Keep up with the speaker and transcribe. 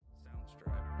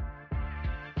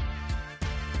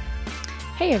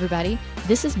Hey everybody,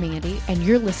 this is Mandy, and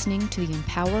you're listening to the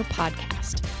Empower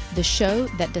Podcast, the show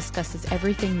that discusses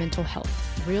everything mental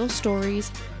health, real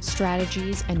stories,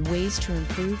 strategies, and ways to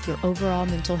improve your overall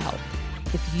mental health.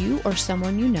 If you or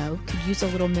someone you know could use a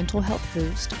little mental health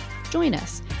boost, join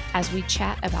us as we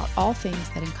chat about all things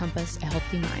that encompass a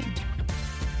healthy mind.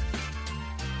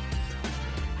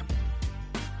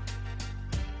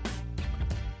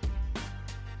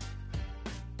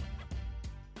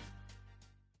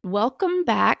 Welcome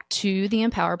back to the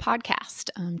Empower Podcast.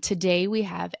 Today we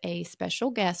have a special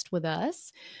guest with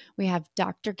us. We have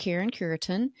Dr.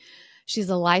 Cureton. She's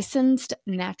a licensed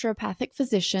naturopathic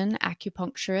physician,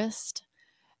 acupuncturist,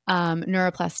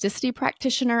 neuroplasticity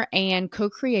practitioner, and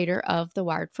co-creator of the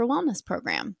Wired for Wellness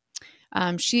program.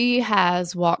 She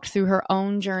has walked through her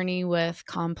own journey with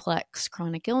complex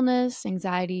chronic illness,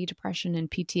 anxiety, depression, and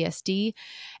PTSD,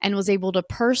 and was able to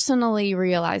personally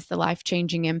realize the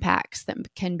life-changing impacts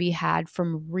that can be had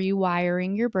from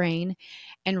rewiring your brain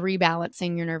and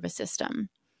rebalancing your nervous system.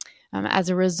 As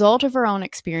a result of her own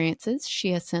experiences,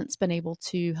 she has since been able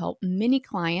to help many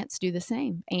clients do the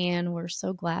same, and we're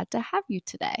so glad to have you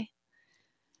today.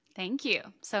 Thank you.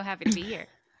 So happy to be here.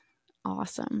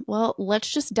 Awesome. Well,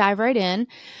 let's just dive right in.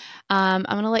 I'm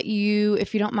going to let you,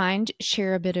 if you don't mind,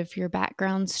 share a bit of your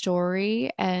background story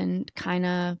and kind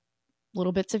of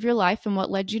little bits of your life and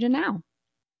what led you to now.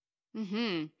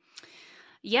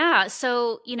 Yeah.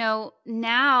 So,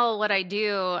 now what I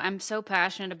do, I'm so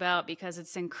passionate about because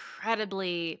it's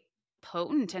incredibly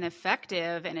potent and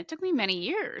effective. And it took me many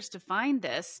years to find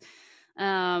this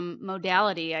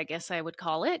modality, I guess I would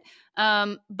call it.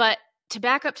 But to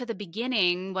back up to the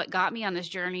beginning, what got me on this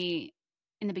journey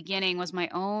in the beginning was my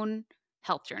own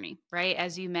health journey, right?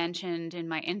 As you mentioned in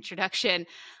my introduction,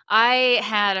 I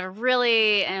had a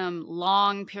really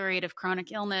long period of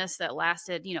chronic illness that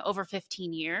lasted, over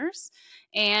 15 years.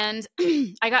 And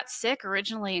I got sick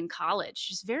originally in college,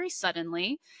 just very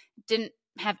suddenly, didn't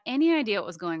have any idea what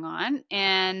was going on.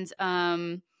 And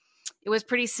it was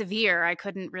pretty severe. I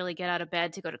couldn't really get out of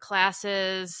bed to go to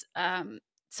classes.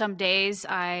 Some days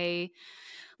I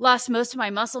lost most of my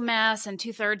muscle mass and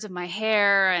 2/3 of my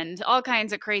hair, and all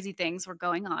kinds of crazy things were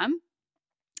going on.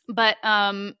 But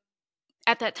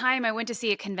at that time, I went to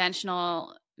see a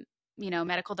conventional,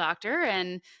 medical doctor.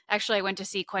 And actually, I went to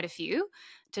see quite a few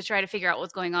to try to figure out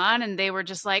what's going on. And they were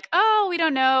just like, oh, we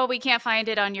don't know. We can't find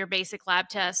it on your basic lab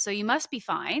test. So you must be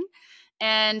fine.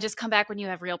 And just come back when you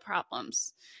have real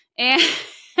problems.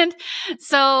 And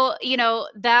so,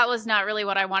 that was not really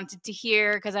what I wanted to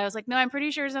hear, because I was like, no, I'm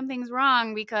pretty sure something's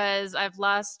wrong because I've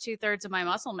lost 2/3 of my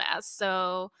muscle mass.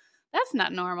 So that's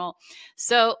not normal.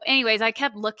 So anyways, I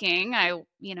kept looking. I,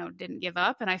 didn't give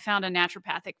up, and I found a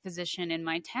naturopathic physician in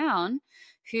my town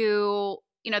who,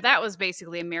 that was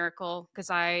basically a miracle, because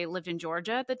I lived in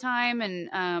Georgia at the time,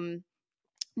 and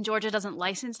Georgia doesn't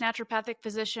license naturopathic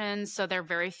physicians, so there are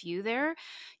very few there.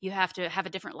 You have to have a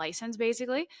different license,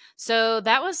 basically. So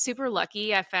that was super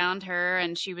lucky. I found her,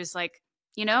 and she was like,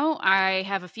 I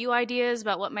have a few ideas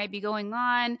about what might be going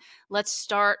on. Let's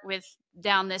start with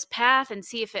down this path and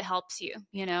see if it helps you,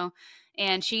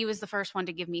 And she was the first one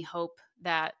to give me hope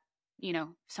that,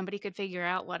 somebody could figure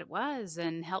out what it was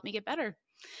and help me get better.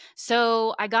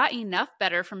 So I got enough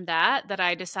better from that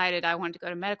I decided I wanted to go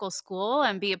to medical school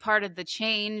and be a part of the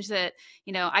change that,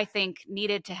 I think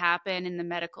needed to happen in the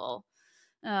medical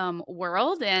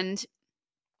world. And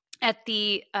at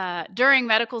the during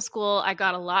medical school, I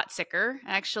got a lot sicker.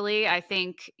 Actually, I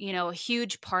think, a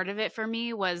huge part of it for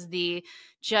me was the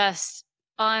just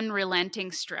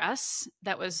unrelenting stress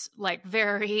that was like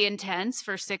very intense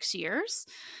for 6 years.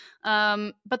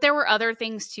 But there were other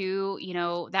things too,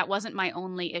 that wasn't my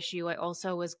only issue. I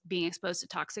also was being exposed to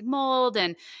toxic mold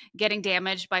and getting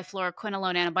damaged by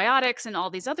fluoroquinolone antibiotics and all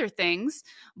these other things.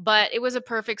 But it was a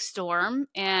perfect storm,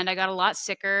 and I got a lot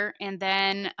sicker. And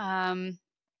then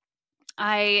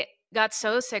I got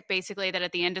so sick basically that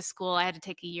at the end of school, I had to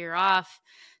take a year off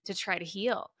to try to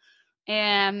heal.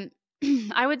 And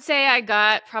I would say I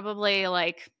got probably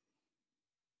like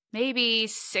maybe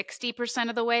 60%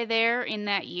 of the way there in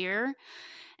that year.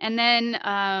 And then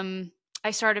I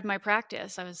started my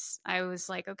practice. I was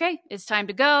like, okay, it's time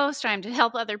to go. It's time to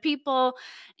help other people.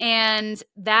 And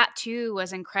that too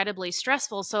was incredibly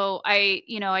stressful. So I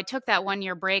took that 1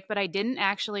 year break, but I didn't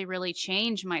actually really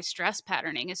change my stress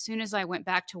patterning. As soon as I went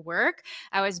back to work,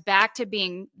 I was back to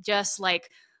being just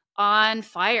like on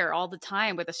fire all the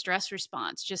time with a stress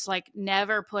response, just like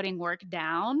never putting work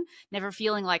down, never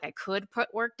feeling like I could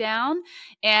put work down.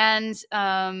 And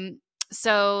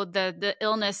so the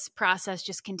illness process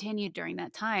just continued during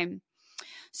that time.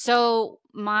 So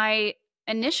my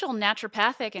initial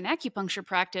naturopathic and acupuncture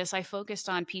practice, I focused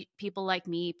on people like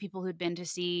me, people who'd been to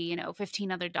see,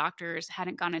 15 other doctors,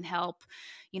 hadn't gotten help,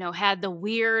 had the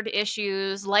weird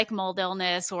issues like mold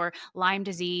illness or Lyme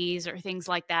disease or things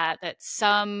like that, that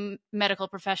some medical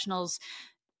professionals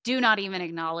do not even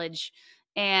acknowledge.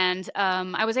 And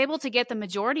I was able to get the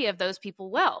majority of those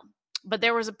people well. But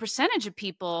there was a percentage of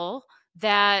people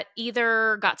that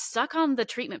either got stuck on the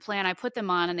treatment plan I put them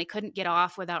on and they couldn't get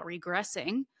off without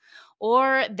regressing,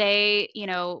 or they,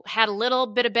 had a little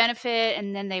bit of benefit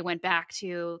and then they went back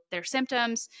to their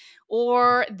symptoms,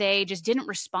 or they just didn't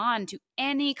respond to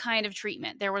any kind of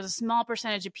treatment. There was a small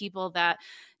percentage of people that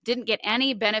didn't get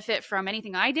any benefit from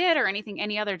anything I did or anything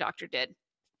any other doctor did.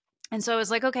 And so I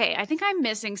was like, okay, I think I'm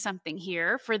missing something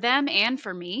here for them and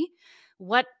for me.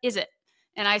 What is it?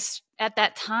 And at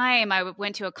that time, I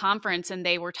went to a conference and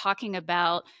they were talking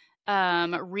about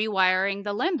rewiring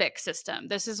the limbic system.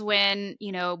 This is when,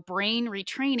 brain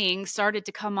retraining started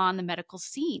to come on the medical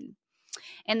scene.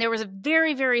 And there was a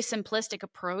very, very simplistic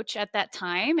approach at that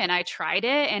time. And I tried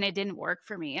it and it didn't work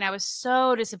for me. And I was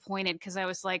so disappointed because I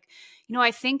was like,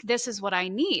 I think this is what I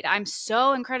need. I'm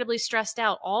so incredibly stressed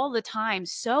out all the time,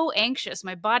 so anxious.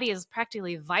 My body is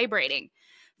practically vibrating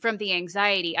from the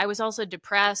anxiety. I was also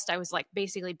depressed. I was like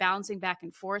basically bouncing back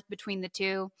and forth between the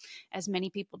two, as many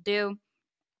people do.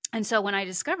 And so when I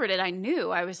discovered it, I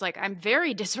knew. I was like, I'm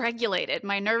very dysregulated.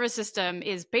 My nervous system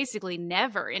is basically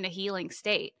never in a healing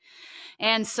state.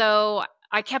 And so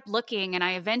I kept looking and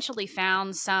I eventually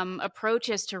found some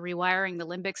approaches to rewiring the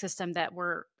limbic system that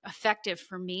were effective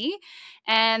for me.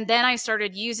 And then I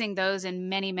started using those in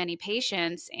many, many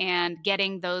patients and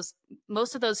getting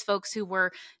most of those folks who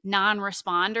were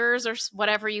non-responders or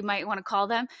whatever you might want to call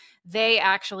them, they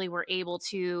actually were able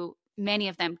to, many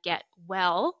of them, get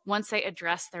well once they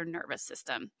address their nervous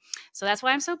system. So that's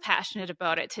why I'm so passionate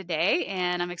about it today.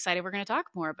 And I'm excited we're going to talk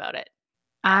more about it.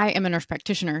 I am a nurse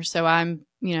practitioner, so I'm,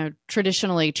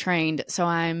 traditionally trained. So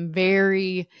I'm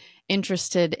very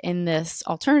interested in this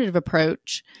alternative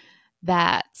approach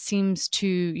that seems to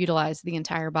utilize the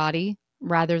entire body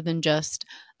rather than just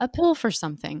a pill for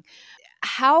something.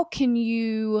 How can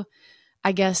you,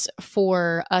 I guess,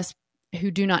 for us who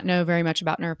do not know very much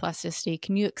about neuroplasticity,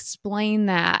 can you explain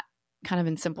that kind of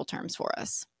in simple terms for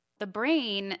us? The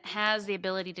brain has the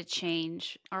ability to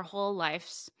change our whole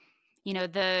lives.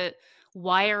 The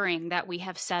wiring that we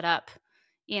have set up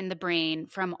in the brain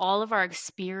from all of our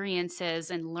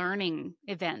experiences and learning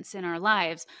events in our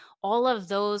lives, all of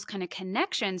those kind of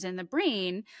connections in the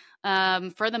brain,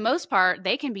 for the most part,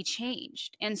 they can be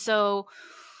changed. And so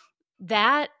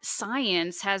that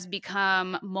science has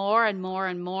become more and more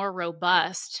and more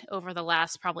robust over the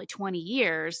last probably 20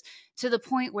 years, to the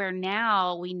point where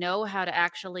now we know how to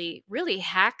actually really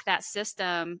hack that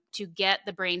system to get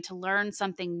the brain to learn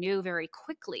something new very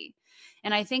quickly.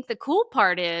 And I think the cool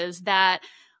part is that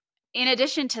in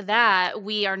addition to that,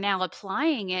 we are now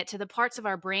applying it to the parts of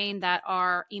our brain that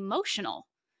are emotional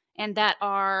and that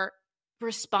are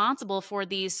responsible for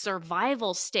these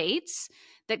survival states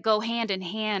that go hand in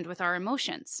hand with our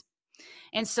emotions.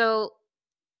 And so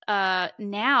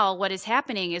now what is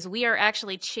happening is we are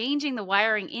actually changing the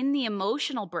wiring in the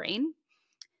emotional brain,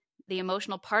 the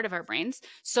emotional part of our brains,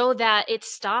 so that it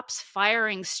stops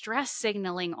firing stress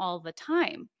signaling all the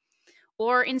time,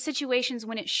 or in situations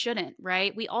when it shouldn't,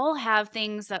 right? We all have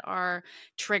things that are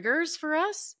triggers for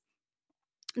us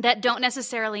that don't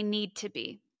necessarily need to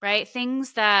be, right?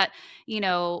 Things that,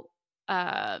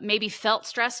 maybe felt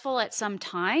stressful at some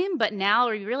time, but now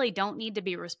we really don't need to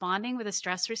be responding with a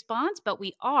stress response, but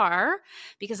we are,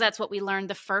 because that's what we learned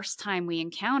the first time we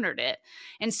encountered it.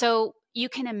 And so you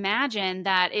can imagine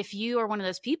that if you are one of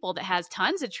those people that has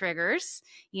tons of triggers,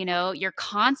 you're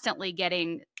constantly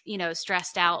getting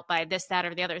stressed out by this, that,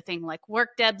 or the other thing, like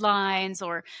work deadlines,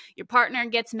 or your partner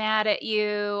gets mad at you,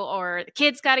 or the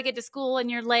kids got to get to school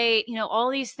and you're late, all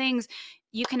these things.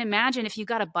 You can imagine if you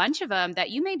got a bunch of them that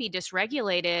you may be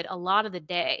dysregulated a lot of the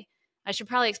day. I should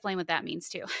probably explain what that means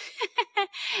too.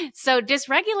 So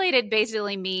dysregulated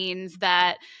basically means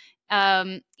that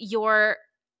your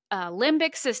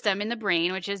limbic system in the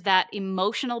brain, which is that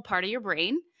emotional part of your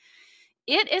brain,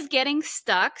 it is getting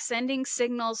stuck sending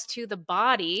signals to the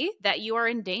body that you are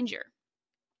in danger.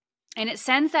 And it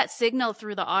sends that signal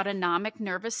through the autonomic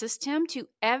nervous system to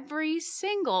every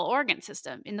single organ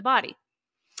system in the body.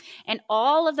 And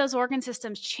all of those organ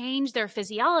systems change their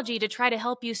physiology to try to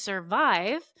help you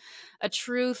survive a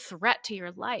true threat to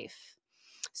your life.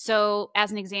 So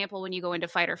as an example, when you go into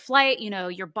fight or flight,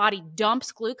 your body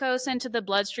dumps glucose into the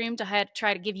bloodstream to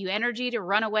try to give you energy to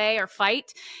run away or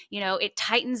fight. It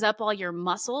tightens up all your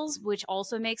muscles, which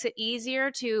also makes it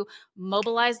easier to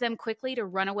mobilize them quickly to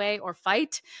run away or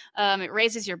fight. It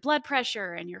raises your blood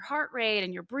pressure and your heart rate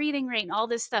and your breathing rate and all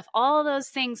this stuff. All those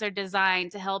things are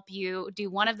designed to help you do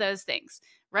one of those things: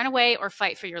 run away or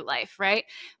fight for your life, right?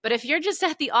 But if you're just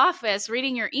at the office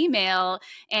reading your email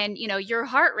and your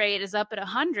heart rate is up at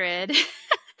 100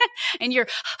 and you're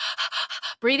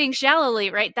breathing shallowly,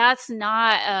 right? That's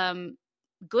not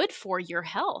good for your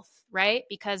health, right?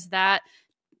 Because that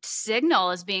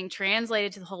signal is being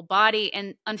translated to the whole body.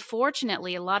 And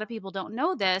unfortunately, a lot of people don't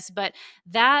know this, but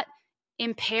that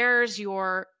impairs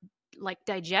your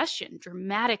digestion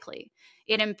dramatically.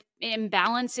 It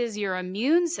imbalances your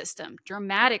immune system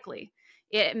dramatically.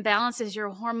 It imbalances your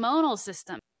hormonal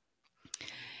system.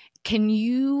 Can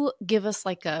you give us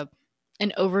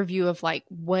an overview of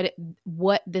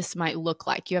what this might look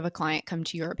like? You have a client come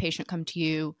to you or a patient come to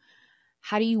you.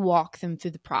 How do you walk them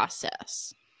through the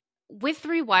process? With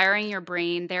rewiring your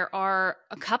brain, there are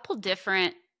a couple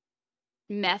different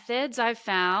methods I've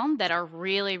found that are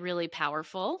really, really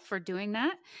powerful for doing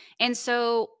that. And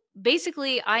so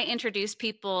basically, I introduce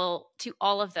people to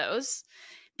all of those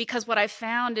because what I've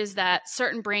found is that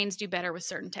certain brains do better with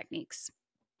certain techniques.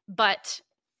 But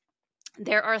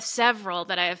there are several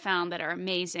that I have found that are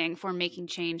amazing for making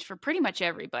change for pretty much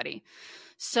everybody.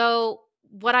 So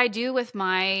what I do with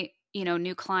my,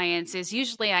 new clients is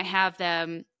usually I have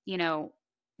them,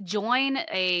 join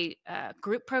a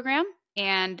group program.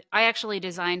 And I actually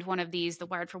designed one of these, the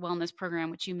Wired for Wellness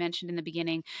program, which you mentioned in the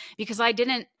beginning, because I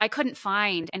couldn't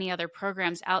find any other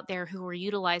programs out there who were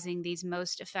utilizing these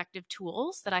most effective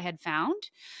tools that I had found,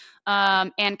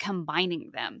 and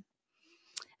combining them.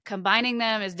 Combining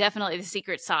them is definitely the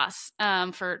secret sauce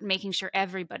for making sure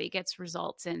everybody gets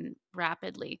results and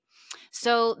rapidly.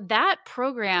 So that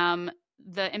program,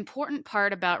 the important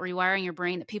part about rewiring your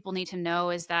brain that people need to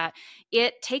know is that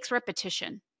it takes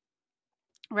repetition,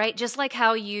 right? Just like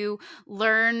how you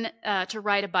learn to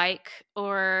ride a bike,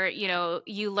 or,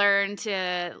 you learn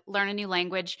to learn a new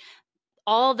language.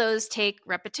 All those take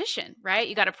repetition, right?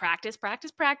 You got to practice,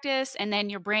 practice, practice. And then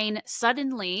your brain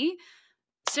suddenly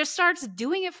just starts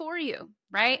doing it for you,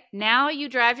 right? Now you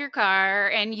drive your car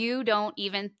and you don't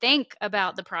even think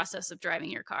about the process of driving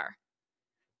your car,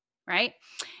 right?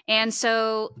 And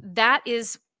so that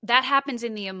happens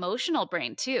in the emotional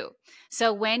brain too.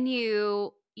 So when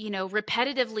you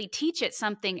repetitively teach it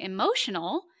something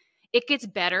emotional, it gets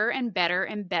better and better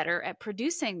and better at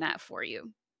producing that for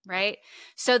you, right?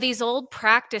 So these old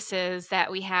practices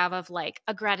that we have of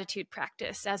a gratitude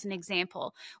practice, as an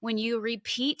example, when you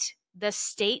repeat the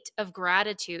state of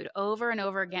gratitude over and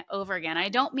over again. I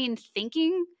don't mean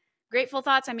thinking grateful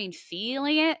thoughts, I mean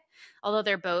feeling it, although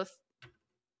they're both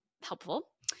helpful.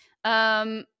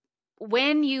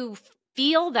 When you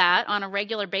feel that on a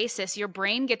regular basis, your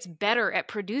brain gets better at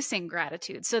producing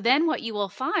gratitude. So then what you will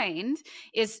find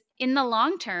is, in the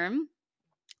long term,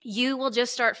 you will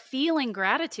just start feeling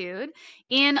gratitude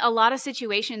in a lot of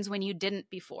situations when you didn't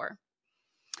before.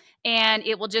 And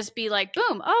it will just be like,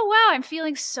 boom, oh, wow, I'm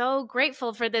feeling so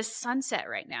grateful for this sunset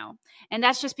right now. And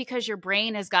that's just because your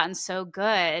brain has gotten so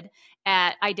good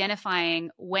at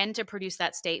identifying when to produce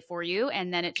that state for you.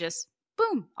 And then it just,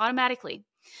 boom, automatically.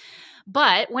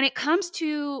 But when it comes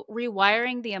to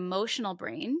rewiring the emotional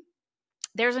brain,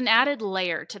 there's an added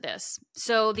layer to this.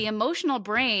 So the emotional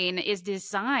brain is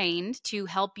designed to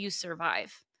help you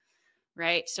survive.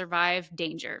 Right? Survive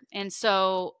danger. And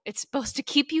so it's supposed to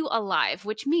keep you alive,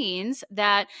 which means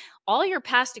that all your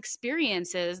past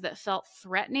experiences that felt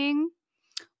threatening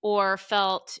or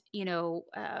felt,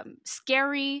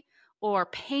 scary or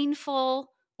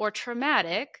painful or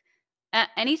traumatic,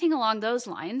 anything along those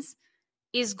lines,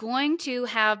 is going to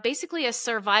have basically a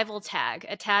survival tag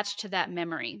attached to that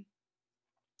memory.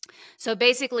 So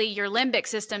basically your limbic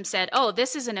system said, oh,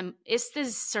 this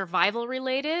is survival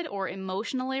related or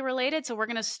emotionally related. So we're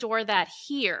going to store that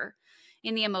here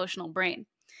in the emotional brain.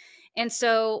 And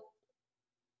so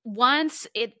once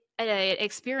an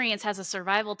experience has a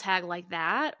survival tag like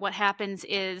that, what happens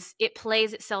is it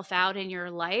plays itself out in your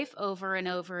life over and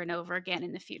over and over again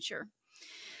in the future.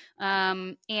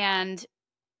 And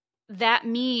that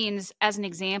means, as an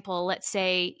example, let's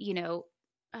say,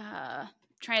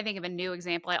 trying to think of a new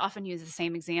example. I often use the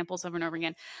same examples over and over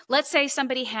again. Let's say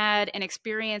somebody had an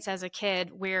experience as a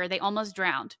kid where they almost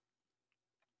drowned.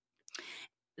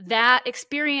 That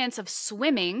experience of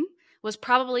swimming was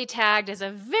probably tagged as a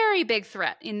very big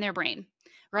threat in their brain,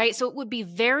 right? So it would be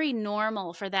very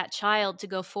normal for that child to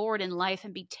go forward in life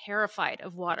and be terrified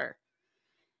of water.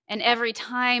 And every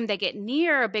time they get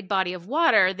near a big body of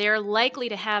water, they're likely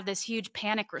to have this huge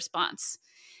panic response.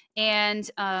 And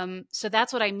so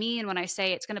that's what I mean when I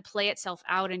say it's going to play itself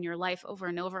out in your life over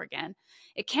and over again.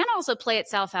 It can also play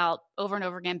itself out over and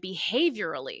over again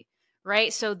behaviorally,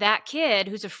 right? So that kid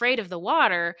who's afraid of the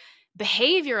water,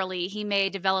 behaviorally, he may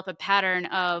develop a pattern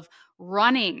of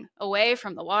running away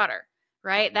from the water,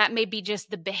 right? That may be just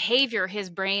the behavior his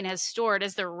brain has stored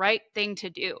as the right thing to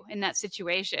do in that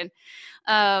situation.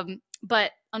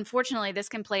 But unfortunately, this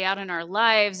can play out in our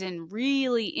lives in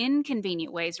really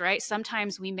inconvenient ways, right?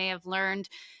 Sometimes we may have learned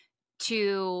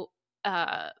to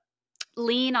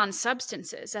lean on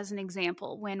substances, as an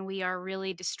example, when we are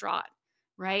really distraught,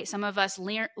 right? Some of us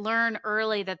learn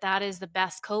early that that is the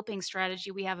best coping strategy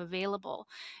we have available.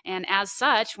 And as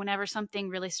such, whenever something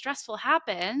really stressful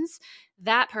happens,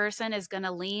 that person is going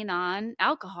to lean on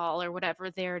alcohol or whatever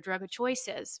their drug of choice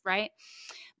is, right?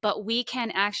 But we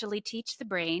can actually teach the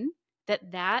brain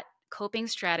that that coping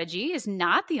strategy is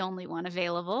not the only one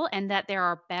available and that there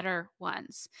are better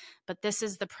ones. But this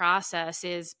is the process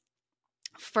is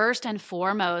first and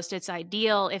foremost, it's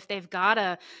ideal if they've got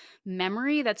a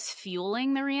memory that's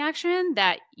fueling the reaction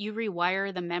that you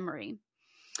rewire the memory.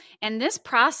 And this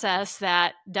process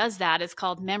that does that is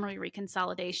called memory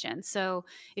reconsolidation. So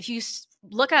if you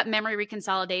look up memory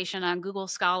reconsolidation on Google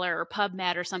Scholar or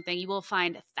PubMed or something, you will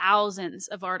find thousands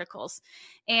of articles.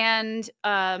 And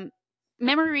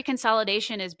memory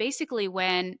reconsolidation is basically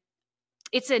when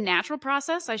it's a natural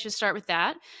process. I should start with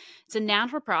that. It's a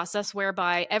natural process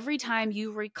whereby every time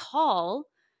you recall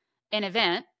an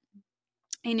event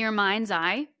in your mind's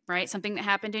eye, right, something that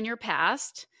happened in your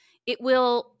past, it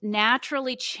will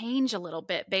naturally change a little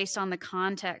bit based on the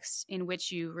context in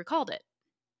which you recalled it.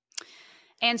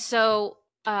 And so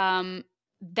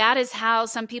that is how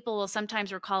some people will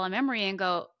sometimes recall a memory and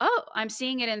go, oh, I'm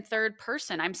seeing it in third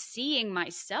person. I'm seeing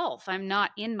myself. I'm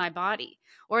not in my body.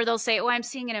 Or they'll say, oh, I'm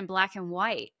seeing it in black and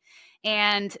white.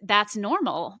 And that's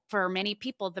normal for many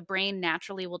people. The brain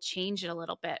naturally will change it a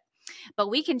little bit. But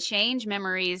we can change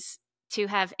memories to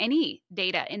have any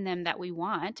data in them that we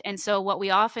want. And so what we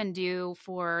often do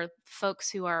for folks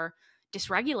who are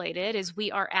dysregulated is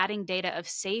we are adding data of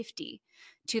safety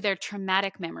to their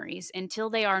traumatic memories until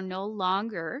they are no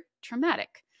longer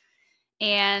traumatic.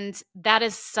 And that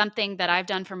is something that I've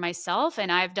done for myself.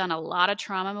 And I've done a lot of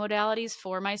trauma modalities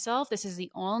for myself. This is the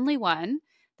only one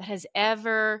that has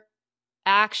ever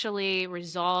actually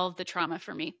resolved the trauma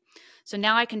for me. So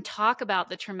now I can talk about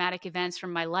the traumatic events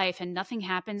from my life and nothing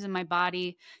happens in my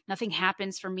body. Nothing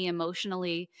happens for me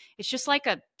emotionally. It's just like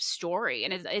a story.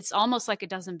 And it's almost like it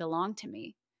doesn't belong to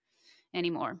me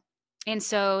anymore. And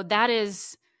so that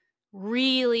is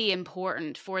really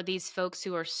important for these folks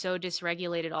who are so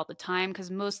dysregulated all the time,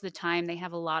 because most of the time they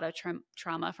have a lot of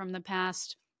trauma from the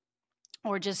past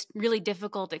or just really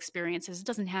difficult experiences. It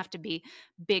doesn't have to be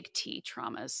big T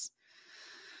traumas.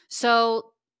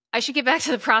 So I should get back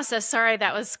to the process. Sorry,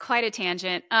 that was quite a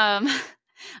tangent. I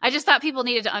just thought people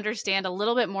needed to understand a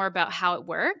little bit more about how it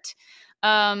worked.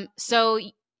 So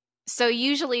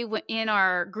usually in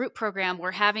our group program,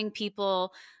 we're having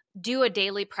people do a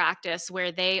daily practice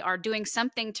where they are doing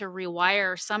something to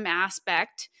rewire some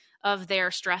aspect of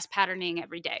their stress patterning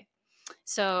every day.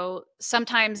 So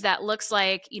sometimes that looks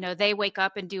like, they wake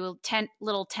up and do a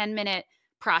 10-minute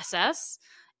process.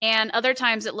 And other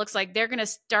times it looks like they're going to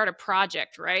start a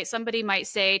project, right? Somebody might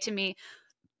say to me,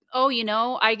 oh,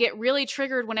 I get really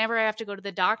triggered whenever I have to go to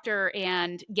the doctor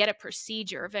and get a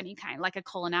procedure of any kind, like a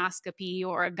colonoscopy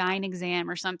or a gyne exam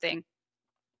or something.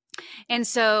 And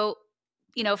so,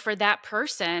 for that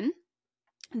person,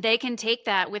 they can take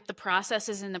that with the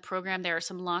processes in the program. There are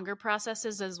some longer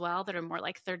processes as well that are more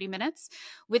like 30 minutes.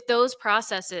 With those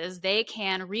processes, they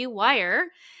can rewire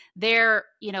their,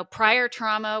 prior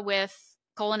trauma with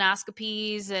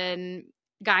colonoscopies and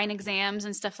gyne exams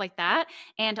and stuff like that,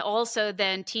 and also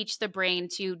then teach the brain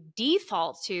to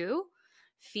default to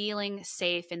feeling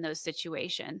safe in those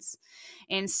situations.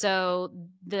 And so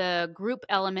the group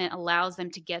element allows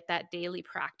them to get that daily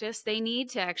practice they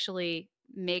need to actually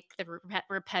make the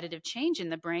repetitive change in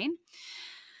the brain.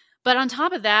 But on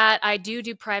top of that, I do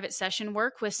private session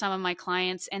work with some of my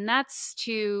clients, and that's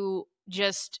to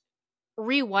just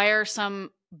rewire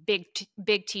some big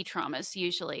T traumas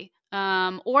usually.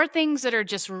 Or things that are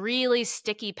just really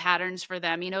sticky patterns for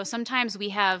them. Sometimes we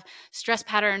have stress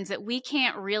patterns that we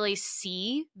can't really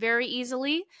see very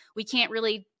easily. We can't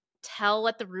really tell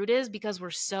what the root is because we're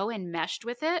so enmeshed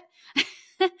with it.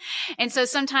 And so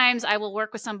sometimes I will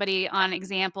work with somebody on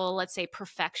example, let's say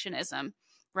perfectionism.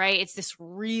 right? It's this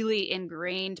really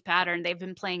ingrained pattern they've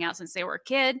been playing out since they were a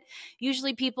kid.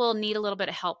 Usually people need a little bit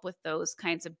of help with those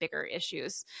kinds of bigger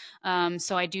issues.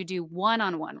 So I do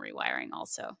one-on-one rewiring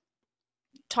also.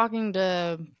 Talking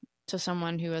to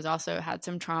someone who has also had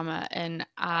some trauma, and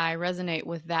I resonate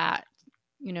with that,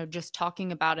 just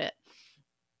talking about it.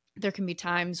 There can be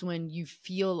times when you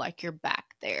feel like you're back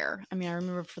there. I mean, I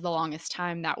remember for the longest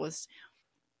time that was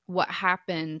what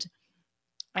happened,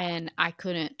 and I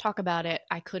couldn't talk about it.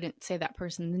 I couldn't say that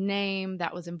person's name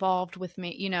that was involved with me.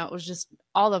 It was just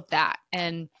all of that.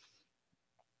 And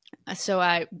so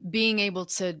I being able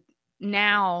to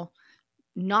now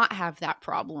not have that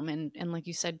problem, and like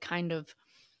you said, kind of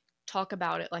talk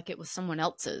about it like it was someone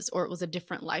else's or it was a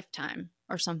different lifetime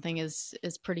or something is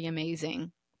pretty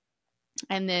amazing.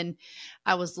 And then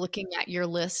I was looking at your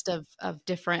list of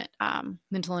different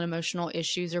mental and emotional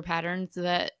issues or patterns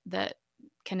that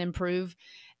can improve,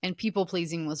 and people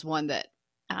pleasing was one that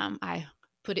I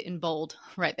put it in bold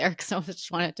right there because I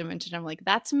just wanted to mention. I'm like,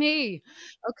 that's me.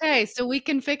 Okay, so we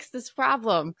can fix this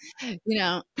problem, you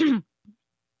know.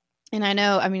 And I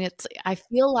know, I mean, it's. I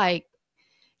feel like,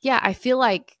 yeah, I feel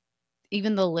like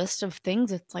even the list of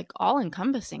things, it's like all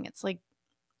encompassing. It's like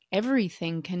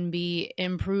everything can be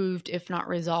improved if not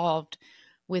resolved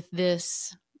with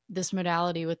this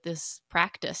modality, with this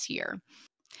practice here.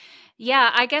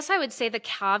 Yeah, I guess I would say the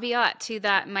caveat to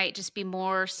that might just be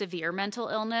more severe mental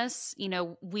illness.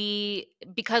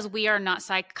 Because we are not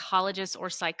psychologists or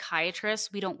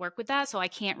psychiatrists, we don't work with that. So I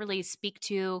can't really speak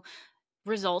to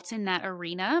results in that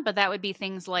arena, but that would be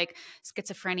things like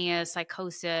schizophrenia,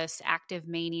 psychosis, active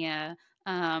mania,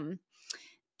 um,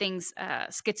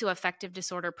 schizoaffective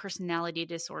disorder, personality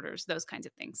disorders, those kinds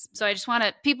of things. So I just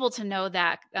wanted people to know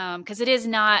that because it is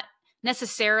not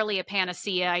necessarily a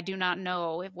panacea. I do not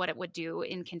know what it would do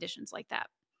in conditions like that.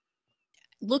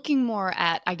 Looking more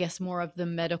at, I guess, more of the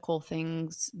medical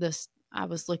things, this I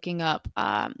was looking up.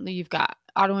 You've got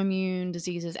autoimmune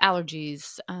diseases,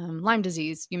 allergies, Lyme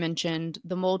disease. You mentioned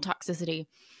the mold toxicity.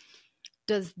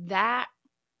 Does that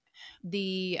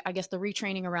I guess the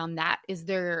retraining around that, is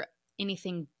there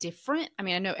anything different? I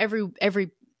mean, I know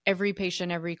every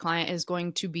patient, every client is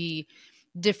going to be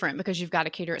different because you've got to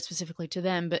cater it specifically to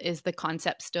them, but is the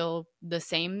concept still the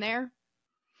same there?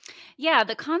 Yeah,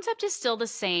 the concept is still the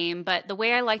same, but the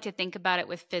way I like to think about it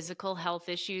with physical health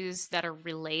issues that are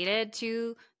related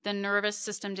to the nervous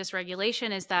system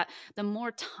dysregulation is that the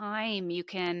more time you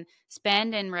can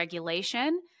spend in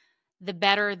regulation, the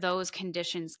better those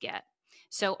conditions get.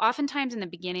 So, oftentimes in the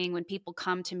beginning, when people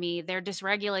come to me, they're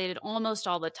dysregulated almost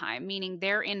all the time, meaning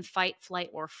they're in fight, flight,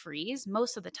 or freeze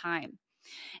most of the time.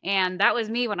 And that was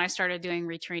me when I started doing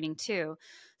retraining too.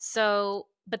 So,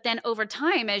 but then over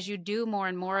time, as you do more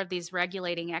and more of these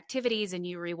regulating activities and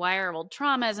you rewire old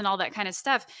traumas and all that kind of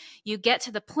stuff, you get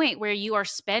to the point where you are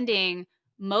spending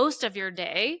most of your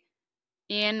day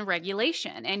in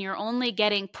regulation and you're only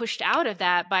getting pushed out of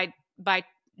that by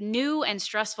new and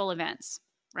stressful events,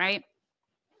 right?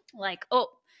 Like, oh,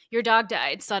 your dog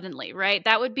died suddenly, right?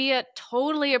 That would be a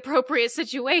totally appropriate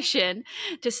situation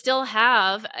to still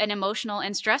have an emotional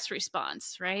and stress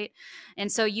response, right? And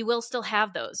so you will still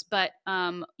have those, but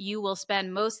you will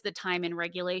spend most of the time in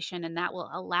regulation, and that will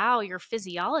allow your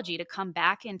physiology to come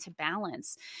back into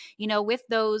balance. With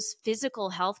those physical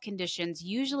health conditions,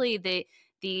 usually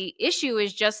the issue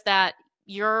is just that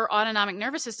your autonomic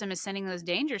nervous system is sending those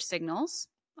danger signals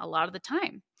a lot of the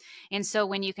time. And so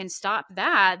when you can stop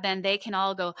that, then they can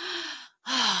all go,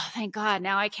 oh, thank God,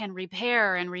 now I can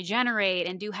repair and regenerate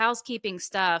and do housekeeping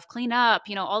stuff, clean up,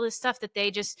 all this stuff that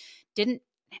they just didn't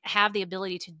have the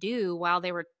ability to do while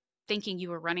they were thinking you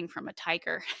were running from a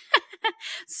tiger.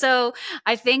 So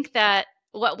I think that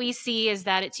what we see is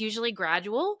that it's usually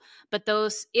gradual, but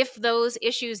if those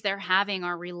issues they're having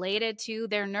are related to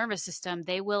their nervous system,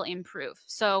 they will improve.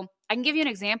 So I can give you an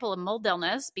example of mold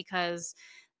illness because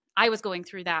I was going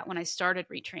through that when I started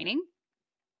retraining.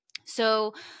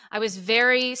 So I was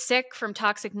very sick from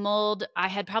toxic mold. I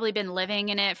had probably been living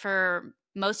in it for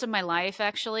most of my life,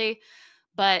 actually.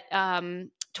 But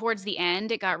towards the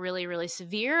end, it got really, really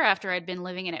severe after I'd been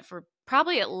living in it for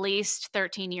probably at least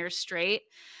 13 years straight.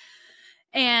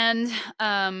 And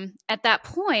at that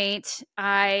point,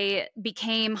 I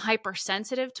became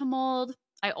hypersensitive to mold.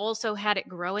 I also had it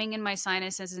growing in my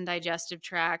sinuses and digestive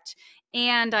tract,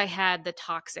 and I had the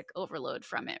toxic overload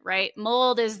from it, right?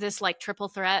 Mold is this like triple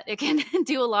threat. It can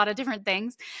do a lot of different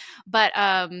things. But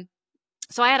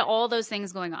so I had all those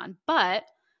things going on. But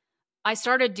I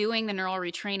started doing the neural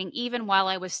retraining even while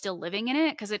I was still living in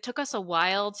it because it took us a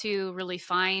while to really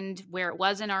find where it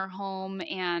was in our home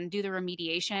and do the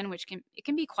remediation, which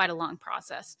can be quite a long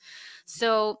process.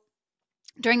 So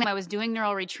during that I was doing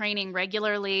neural retraining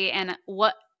regularly, and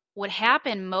what would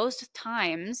happen most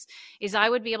times is I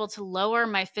would be able to lower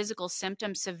my physical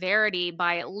symptom severity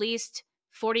by at least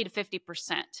 40 to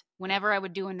 50% whenever I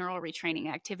would do a neural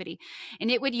retraining activity. And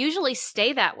it would usually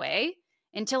stay that way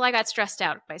until I got stressed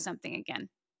out by something again,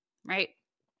 right?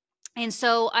 And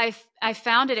so I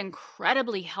found it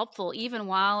incredibly helpful, even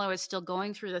while I was still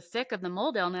going through the thick of the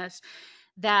mold illness,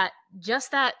 that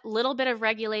just that little bit of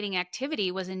regulating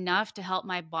activity was enough to help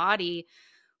my body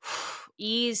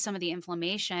ease some of the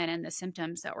inflammation and the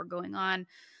symptoms that were going on.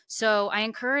 So I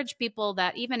encourage people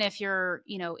that even if you're,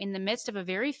 in the midst of a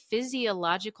very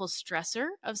physiological stressor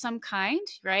of some kind,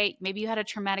 right? Maybe you had a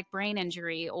traumatic brain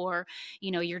injury, or,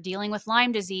 you're dealing with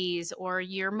Lyme disease, or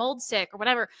you're mold sick, or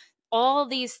whatever. All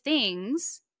these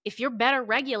things, if you're better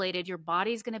regulated, your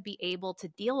body's going to be able to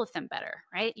deal with them better,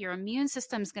 right? Your immune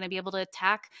system's going to be able to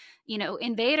attack,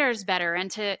 invaders better, and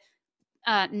to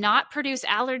not produce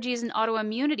allergies and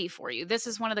autoimmunity for you. This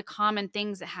is one of the common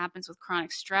things that happens with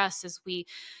chronic stress is we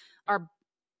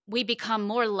become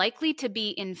more likely to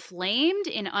be inflamed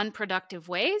in unproductive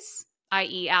ways,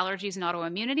 i.e. allergies and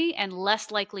autoimmunity, and less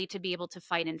likely to be able to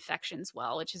fight infections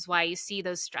well, which is why you see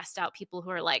those stressed out people who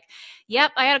are like,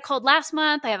 yep, I had a cold last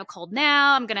month, I have a cold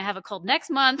now, I'm going to have a cold next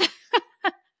month.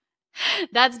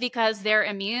 That's because their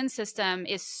immune system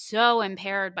is so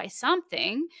impaired by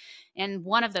something. And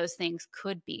one of those things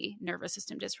could be nervous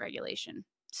system dysregulation.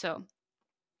 So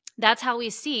that's how we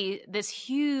see this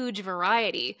huge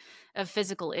variety of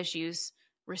physical issues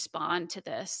respond to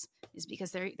this, is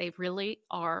because they really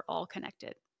are all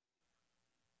connected.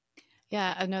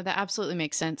 Yeah, I know that absolutely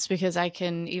makes sense, because I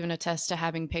can even attest to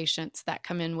having patients that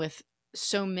come in with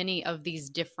so many of these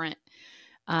different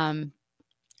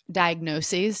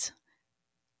diagnoses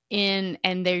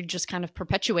and they're just kind of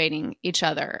perpetuating each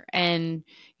other. And,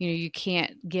 you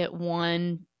can't get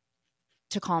one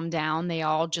to calm down. They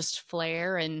all just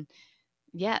flare, and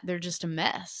yeah, they're just a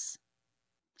mess.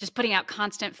 Just putting out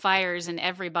constant fires in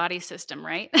every body system,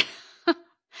 right?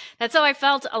 That's how I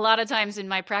felt a lot of times in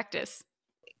my practice.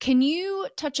 Can you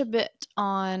touch a bit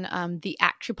on the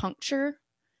acupuncture?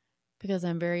 Because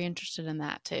I'm very interested in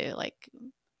that too. Like,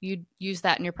 you use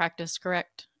that in your practice,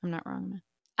 correct? I'm not wrong.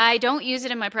 I don't use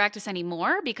it in my practice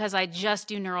anymore because I just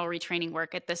do neural retraining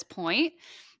work at this point.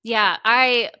 Yeah,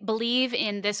 I believe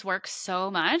in this work so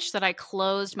much that I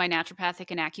closed my naturopathic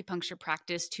and acupuncture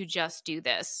practice to just do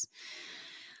this.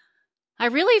 I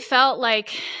really felt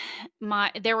like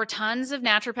there were tons of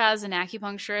naturopaths and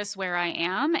acupuncturists where I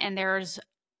am, and there's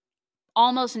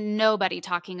almost nobody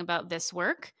talking about this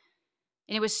work.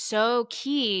 And it was so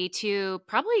key to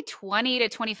probably 20 to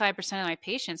 25% of my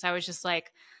patients. I was just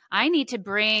like, I need to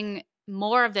bring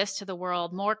more of this to the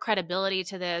world, more credibility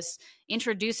to this,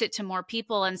 introduce it to more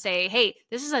people and say, hey,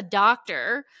 this is a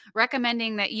doctor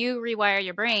recommending that you rewire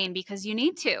your brain because you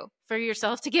need to for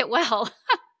yourself to get well.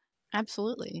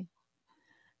 Absolutely.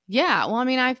 Yeah. Well, I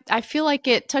mean, I feel like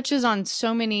it touches on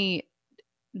so many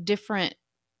different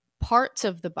parts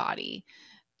of the body,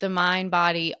 the mind,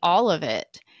 body, all of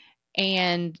it.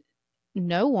 And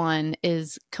no one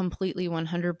is completely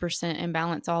 100% in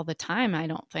balance all the time, I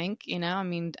don't think. I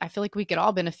mean, I feel like we could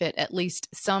all benefit at least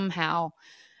somehow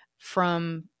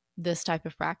from this type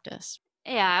of practice.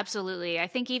 Yeah, absolutely. I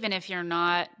think even if you're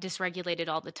not dysregulated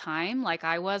all the time, like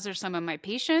I was or some of my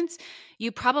patients,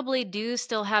 you probably do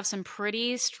still have some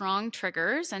pretty strong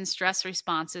triggers and stress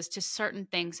responses to certain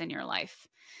things in your life.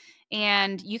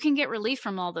 And you can get relief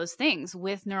from all those things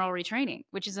with neural retraining,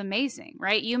 which is amazing,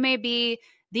 right? You may be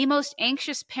the most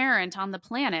anxious parent on the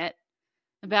planet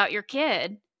about your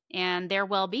kid and their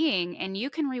well being, and you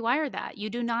can rewire that. You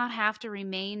do not have to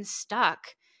remain stuck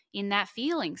in that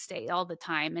feeling state all the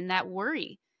time and that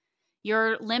worry.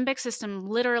 Your limbic system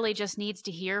literally just needs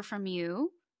to hear from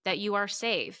you that you are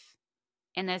safe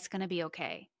and that's going to be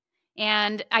okay.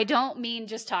 And I don't mean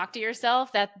just talk to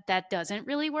yourself. That doesn't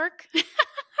really work.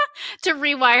 To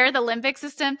rewire the limbic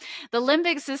system. The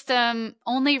limbic system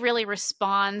only really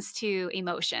responds to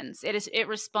emotions. It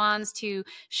responds to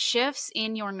shifts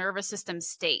in your nervous system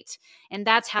state. And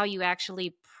that's how you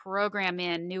actually program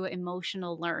in new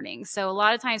emotional learning. So a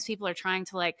lot of times people are trying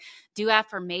to like do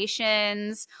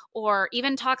affirmations or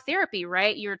even talk therapy,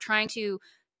 right? You're trying to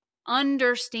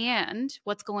understand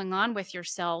what's going on with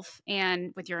yourself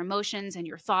and with your emotions and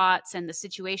your thoughts and the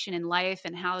situation in life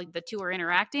and how the two are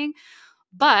interacting.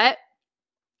 But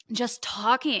just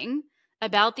talking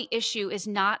about the issue is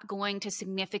not going to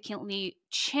significantly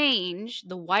change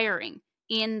the wiring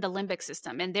in the limbic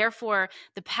system. And therefore,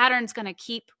 the pattern's going to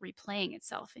keep replaying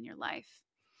itself in your life.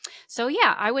 So,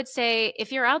 yeah, I would say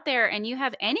if you're out there and you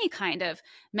have any kind of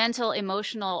mental,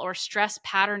 emotional, or stress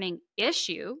patterning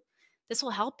issue, this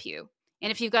will help you.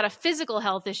 And if you've got a physical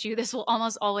health issue, this will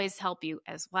almost always help you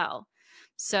as well.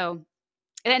 So,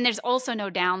 and there's also no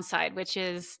downside, which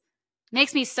is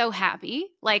makes me so happy.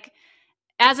 Like,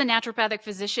 as a naturopathic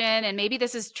physician, and maybe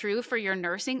this is true for your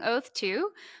nursing oath too,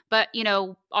 but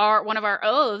our one of our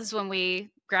oaths when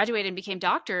we graduated and became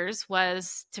doctors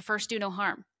was to first do no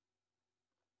harm.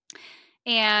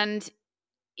 And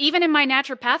even in my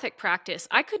naturopathic practice,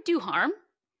 I could do harm.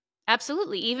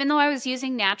 Absolutely. Even though I was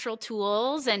using natural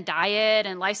tools and diet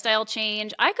and lifestyle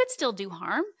change, I could still do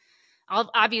harm.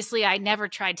 Obviously, I never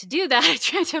tried to do that. I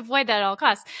tried to avoid that at all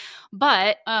costs.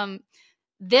 But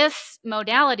this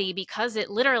modality, because it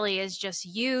literally is just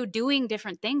you doing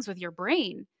different things with your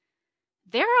brain,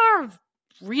 there are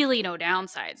really no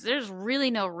downsides. There's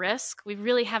really no risk. We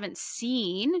really haven't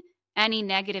seen any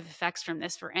negative effects from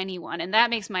this for anyone. And that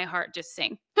makes my heart just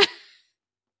sing.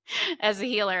 As a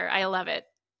healer, I love it.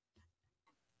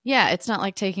 Yeah, it's not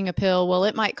like taking a pill. Well,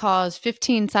 it might cause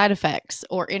 15 side effects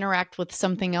or interact with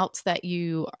something else that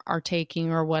you are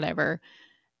taking or whatever.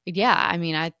 Yeah, I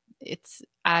mean,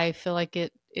 I feel like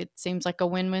it seems like a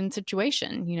win-win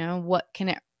situation. What can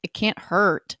it can't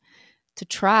hurt to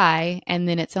try, and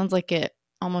then it sounds like it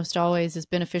almost always is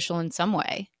beneficial in some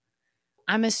way.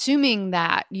 I'm assuming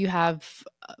that you have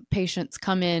patients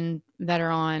come in that are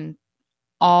on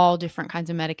all different kinds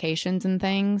of medications and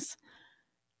things.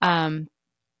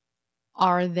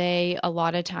 Are they a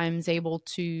lot of times able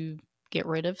to get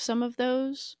rid of some of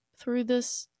those through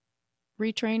this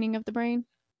retraining of the brain?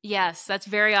 Yes, that's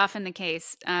very often the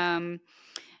case. I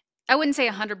wouldn't say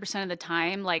 100% of the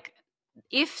time. Like,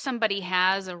 if somebody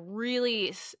has a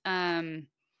really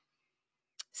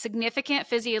significant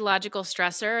physiological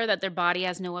stressor that their body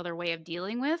has no other way of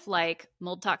dealing with, like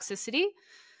mold toxicity,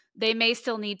 they may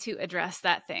still need to address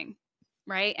that thing,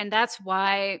 right? And that's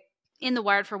why in the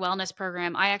Wired for Wellness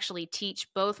program, I actually teach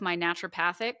both my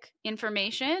naturopathic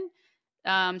information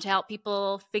to help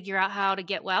people figure out how to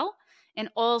get well, and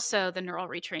also the neural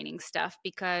retraining stuff,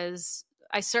 because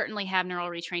I certainly have neural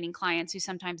retraining clients who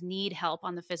sometimes need help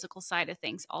on the physical side of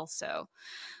things also.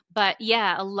 But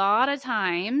yeah, a lot of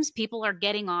times people are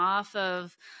getting off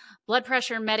of blood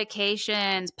pressure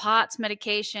medications, POTS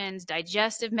medications,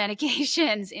 digestive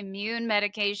medications, immune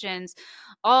medications,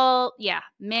 all, yeah,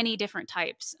 many different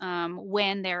types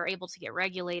when they're able to get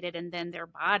regulated and then their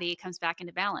body comes back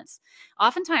into balance.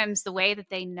 Oftentimes, the way that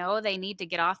they know they need to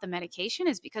get off the medication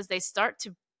is because they start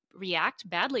to react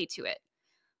badly to it.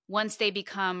 Once they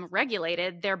become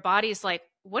regulated, their body's like,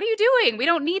 what are you doing? We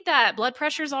don't need that. Blood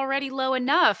pressure's already low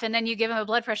enough. And then you give them a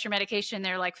blood pressure medication,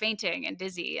 they're like fainting and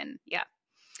dizzy. And yeah.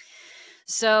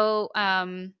 So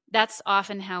that's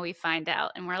often how we find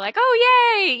out. And we're like,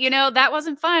 oh, yay, that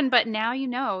wasn't fun. But now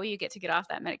you get to get off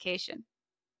that medication.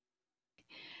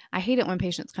 I hate it when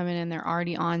patients come in and they're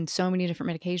already on so many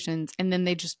different medications and then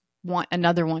they just want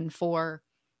another one for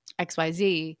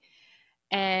XYZ.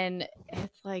 And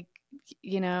it's like,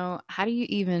 how do you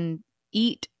even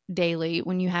eat daily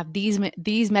when you have these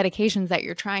medications that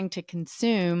you're trying to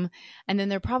consume, and then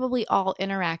they're probably all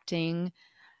interacting?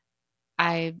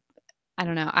 I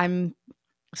don't know. I'm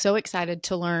so excited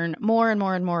to learn more and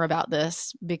more and more about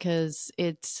this because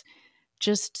it's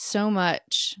just so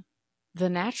much the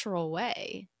natural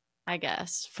way, I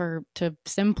guess, to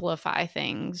simplify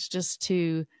things, just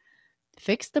to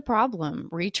fix the problem,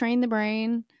 retrain the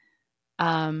brain.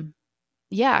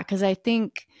 Yeah, because I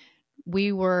think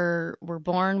we're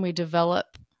born, we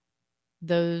develop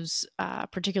those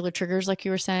particular triggers, like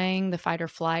you were saying, the fight or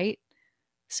flight.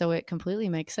 So it completely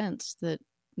makes sense that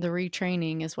the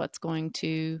retraining is what's going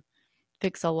to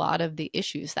fix a lot of the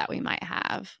issues that we might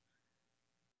have.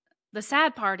 The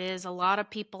sad part is a lot of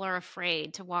people are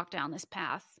afraid to walk down this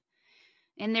path.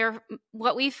 And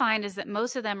what we find is that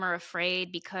most of them are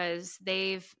afraid because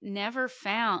they've never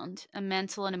found a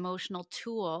mental and emotional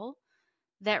tool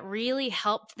that really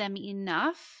helped them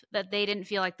enough that they didn't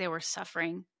feel like they were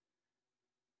suffering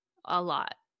a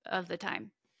lot of the time.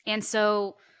 And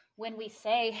so when we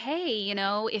say, hey,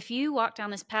 if you walk down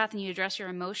this path and you address your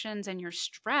emotions and your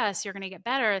stress, you're going to get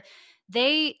better,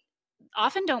 they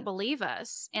often don't believe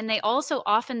us. And they also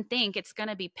often think it's going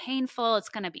to be painful, it's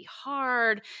going to be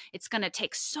hard, it's going to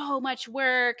take so much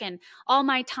work and all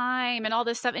my time and all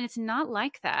this stuff. And it's not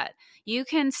like that. You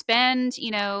can spend,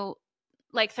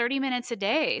 like 30 minutes a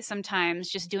day sometimes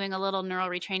just doing a little neural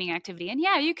retraining activity. And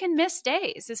yeah, you can miss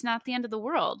days. It's not the end of the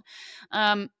world.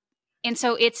 And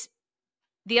so it's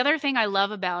the other thing I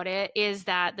love about it is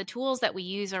that the tools that we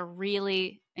use are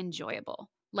really enjoyable.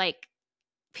 Like,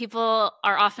 people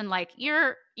are often like,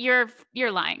 you're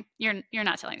lying. You're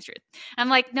not telling the truth. I'm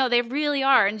like, no, they really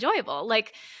are enjoyable.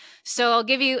 Like, so I'll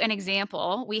give you an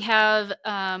example. We have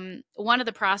one of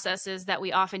the processes that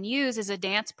we often use is a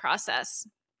dance process.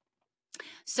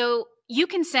 So you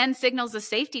can send signals of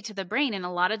safety to the brain in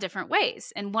a lot of different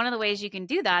ways. And one of the ways you can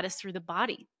do that is through the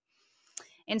body.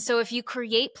 And so if you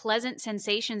create pleasant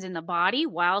sensations in the body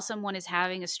while someone is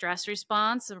having a stress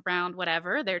response around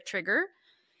whatever their trigger,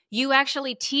 you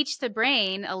actually teach the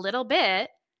brain a little bit,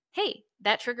 hey,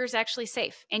 that trigger is actually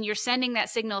safe. And you're sending that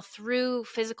signal through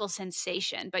physical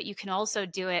sensation, but you can also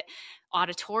do it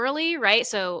auditorily, right?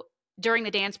 So during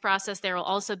the dance process, there will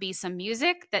also be some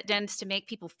music that tends to make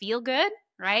people feel good,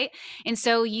 right? And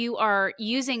so you are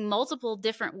using multiple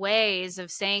different ways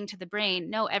of saying to the brain,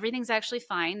 no, everything's actually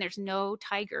fine. There's no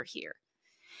tiger here.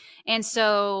 And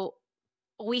so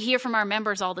we hear from our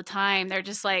members all the time. They're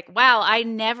just like, wow, I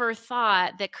never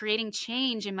thought that creating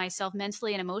change in myself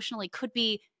mentally and emotionally could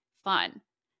be fun.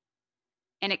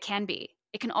 And it can be.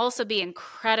 It can also be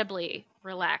incredibly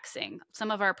relaxing.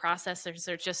 Some of our processors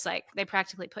are just like, they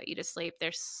practically put you to sleep.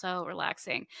 They're so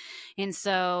relaxing. And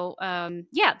so,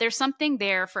 yeah, there's something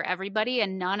there for everybody,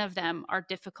 and none of them are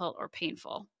difficult or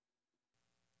painful.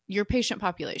 Your patient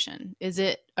population, is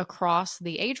it across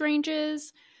the age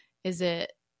ranges? Is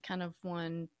it kind of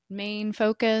one main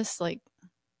focus? Like,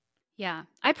 Yeah,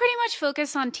 I pretty much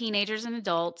focus on teenagers and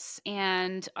adults,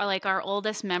 and like our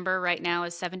oldest member right now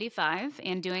is 75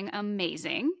 and doing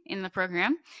amazing in the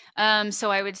program. So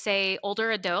I would say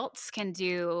older adults can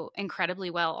do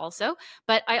incredibly well also,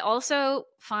 but I also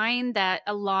find that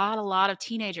a lot of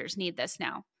teenagers need this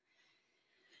now.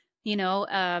 You know,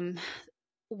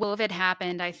 COVID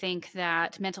happened, I think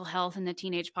that mental health in the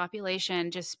teenage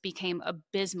population just became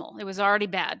abysmal. It was already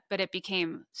bad, but it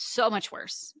became so much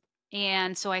worse.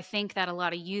 And so I think that a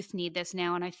lot of youth need this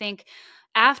now. And I think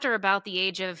after about the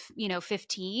age of,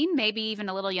 15, maybe even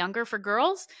a little younger for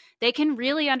girls, they can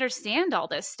really understand all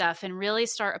this stuff and really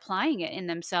start applying it in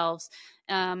themselves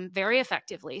very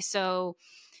effectively. So,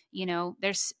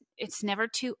 it's never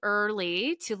too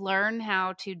early to learn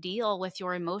how to deal with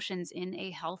your emotions in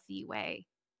a healthy way.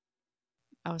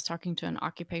 I was talking to an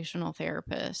occupational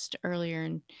therapist earlier,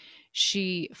 and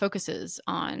she focuses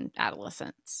on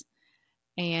adolescents,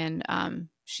 and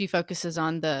she focuses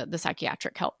on the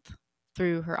psychiatric health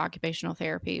through her occupational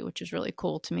therapy, which is really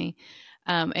cool to me.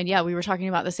 And yeah, we were talking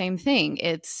about the same thing.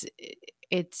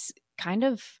 It's kind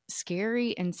of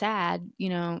scary and sad,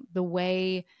 the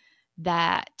way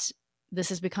that this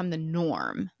has become the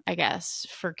norm, I guess,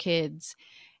 for kids.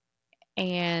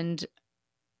 And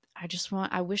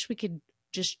I wish we could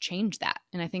just change that.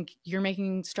 And I think you're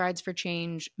making strides for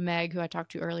change. Meg, who I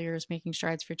talked to earlier, is making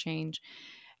strides for change.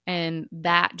 And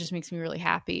that just makes me really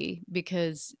happy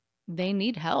because they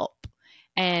need help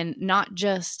and not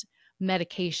just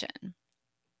medication.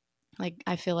 Like,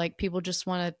 I feel like people just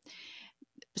want to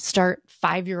start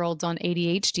 5-year-olds on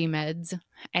ADHD meds.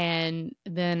 And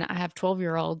then I have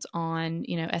 12-year-olds on,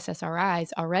 SSRIs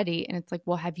already. And it's like,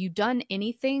 well, have you done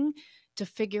anything to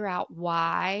figure out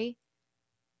why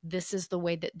this is the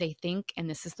way that they think and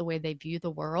this is the way they view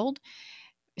the world?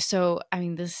 So, I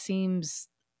mean, this seems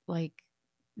like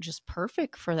just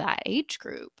perfect for that age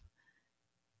group,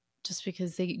 just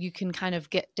because you can kind of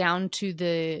get down to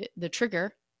the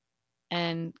trigger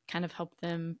and kind of help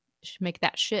them make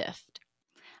that shift.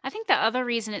 I think the other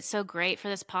reason it's so great for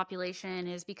this population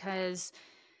is because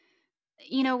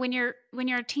when you're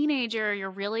a teenager,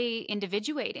 you're really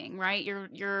individuating, right?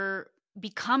 You're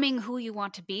becoming who you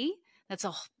want to be. That's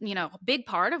a big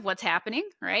part of what's happening,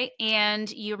 right?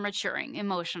 And you're maturing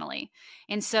emotionally.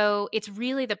 And so it's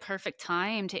really the perfect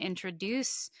time to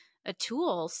introduce a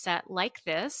tool set like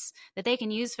this that they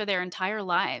can use for their entire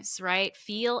lives, right?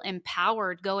 Feel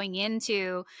empowered going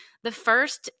into the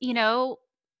first,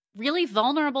 really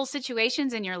vulnerable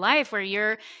situations in your life where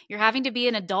you're having to be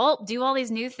an adult, do all these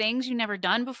new things you've never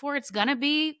done before. It's going to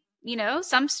be,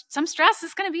 some stress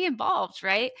is going to be involved,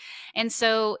 right? And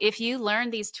so if you learn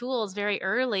these tools very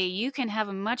early, you can have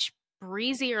a much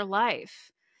breezier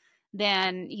life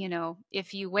than,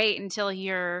 if you wait until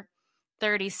you're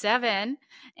 37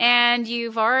 and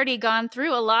you've already gone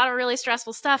through a lot of really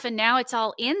stressful stuff and now it's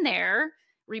all in there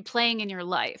replaying in your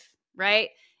life, right?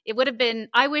 It would have been,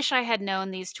 I wish I had known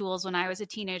these tools when I was a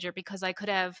teenager because I could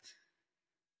have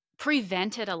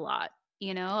prevented a lot.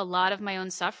 A lot of my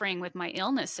own suffering with my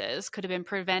illnesses could have been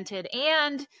prevented,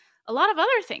 and a lot of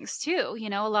other things too.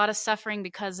 A lot of suffering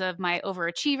because of my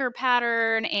overachiever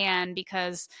pattern and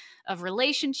because of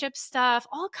relationship stuff,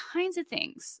 all kinds of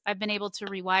things I've been able to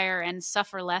rewire and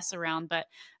suffer less around, but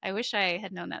I wish I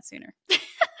had known that sooner.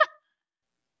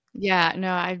 Yeah,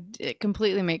 no, it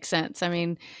completely makes sense. I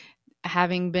mean,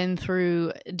 having been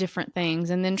through different things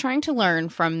and then trying to learn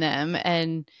from them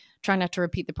and try not to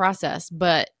repeat the process,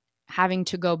 but having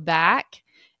to go back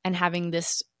and having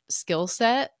this skill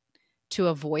set to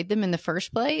avoid them in the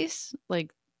first place,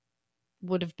 like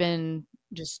would have been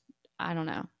just, I don't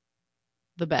know,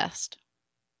 the best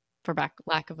for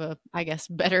lack of a, I guess,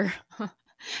 better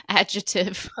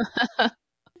adjective.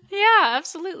 Yeah,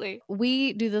 absolutely.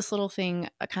 We do this little thing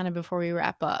kind of before we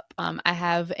wrap up. I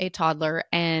have a toddler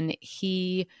and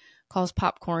he calls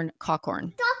popcorn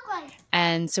cawcorn.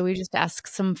 And so we just ask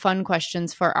some fun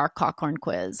questions for our cawcorn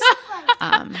quiz.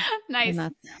 Nice. And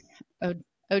that's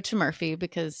ode to Murphy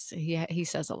because he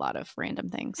says a lot of random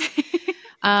things.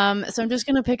 So I'm just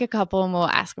going to pick a couple and we'll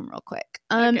ask them real quick.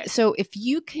 Okay. So if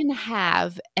you can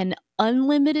have an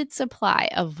unlimited supply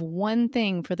of one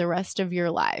thing for the rest of your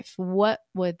life, what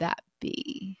would that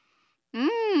be?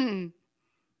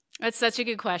 That's such a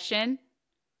good question.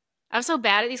 I'm so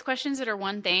bad at these questions that are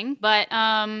one thing, but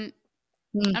I'm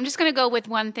just going to go with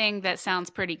one thing that sounds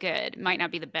pretty good. Might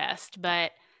not be the best,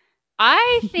 but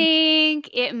I think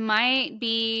it might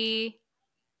be.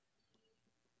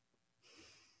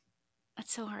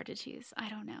 That's so hard to choose. I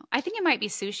don't know. I think it might be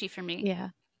sushi for me. Yeah.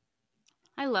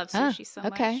 I love sushi so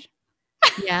much.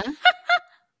 Yeah.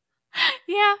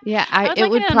 Yeah. Yeah. It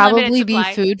would probably be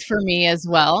food for me as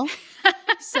well.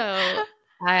 So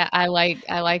I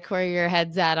like where your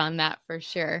head's at on that for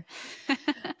sure.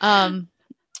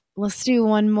 Let's do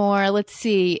one more. Let's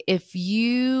see. If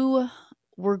you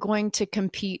were going to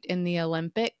compete in the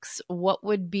Olympics, what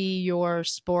would be your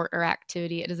sport or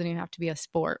activity? It doesn't even have to be a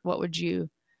sport. What would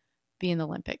you be in the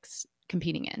Olympics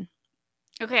competing in?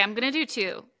 Okay, I'm going to do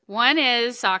two. One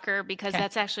is soccer because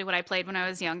that's actually what I played when I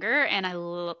was younger, and I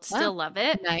still love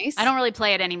it. Nice. I don't really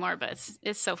play it anymore, but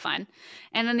it's so fun.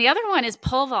 And then the other one is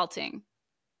pole vaulting.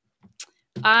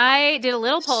 I did a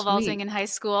little pole vaulting in high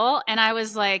school, and I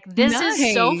was like, this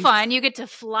is so fun. You get to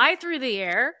fly through the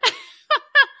air.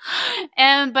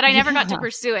 But I never got to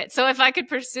pursue it. So if I could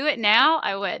pursue it now,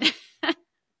 I would.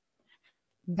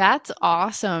 That's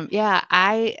awesome. Yeah,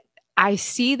 I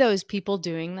see those people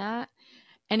doing that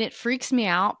and it freaks me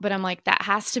out, but I'm like, that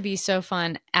has to be so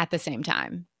fun at the same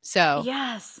time. So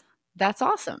yes, that's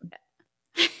awesome.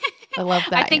 I love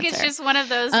that. I think it's just one of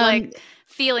those like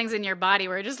feelings in your body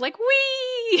where you're just like,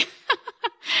 wee.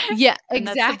 Yeah,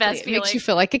 exactly. It makes you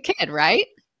feel like a kid, right?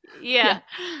 Yeah.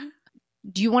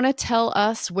 Do you want to tell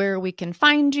us where we can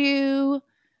find you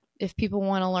if people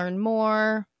want to learn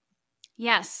more?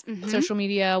 Yes. Social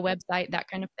media, website, that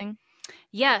kind of thing?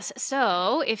 Yes.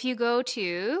 So if you go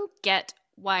to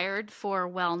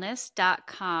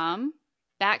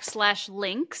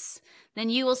getwiredforwellness.com/links, then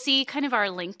you will see kind of our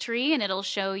link tree and it'll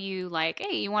show you like,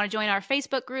 hey, you want to join our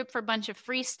Facebook group for a bunch of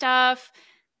free stuff?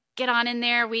 Get on in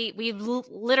there. We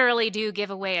literally do give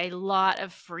away a lot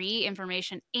of free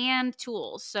information and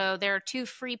tools. So there are 2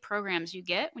 free programs you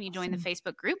get when you join the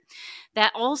Facebook group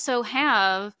that also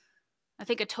have, I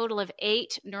think, a total of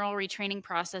 8 neural retraining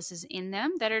processes in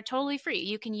them that are totally free.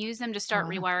 You can use them to start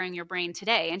rewiring your brain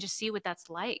today and just see what that's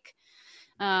like.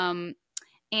 And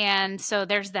so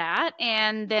there's that.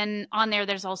 And then on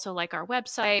there's also like our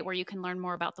website where you can learn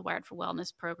more about the Wired for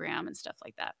Wellness program and stuff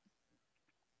like that.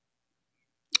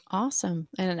 Awesome.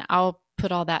 And I'll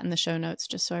put all that in the show notes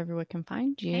just so everyone can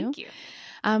find you. Thank you.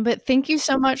 But thank you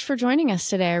so much for joining us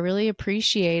today. I really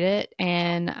appreciate it.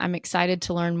 And I'm excited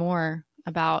to learn more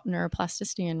about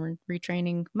neuroplasticity and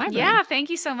retraining my brain. Yeah, thank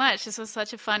you so much. This was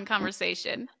such a fun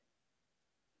conversation.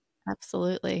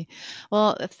 Absolutely.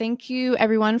 Well, thank you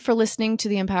everyone for listening to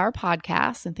the Empower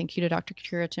podcast. And thank you to Dr.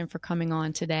 Cureton for coming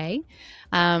on today.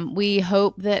 We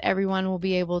hope that everyone will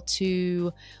be able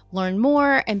to learn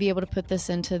more and be able to put this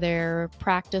into their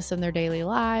practice and their daily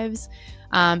lives.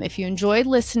 If you enjoyed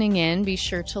listening in, be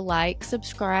sure to like,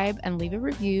 subscribe, and leave a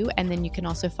review. And then you can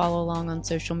also follow along on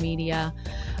social media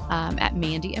at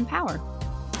Mandy Empower.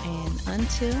 And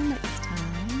until next time.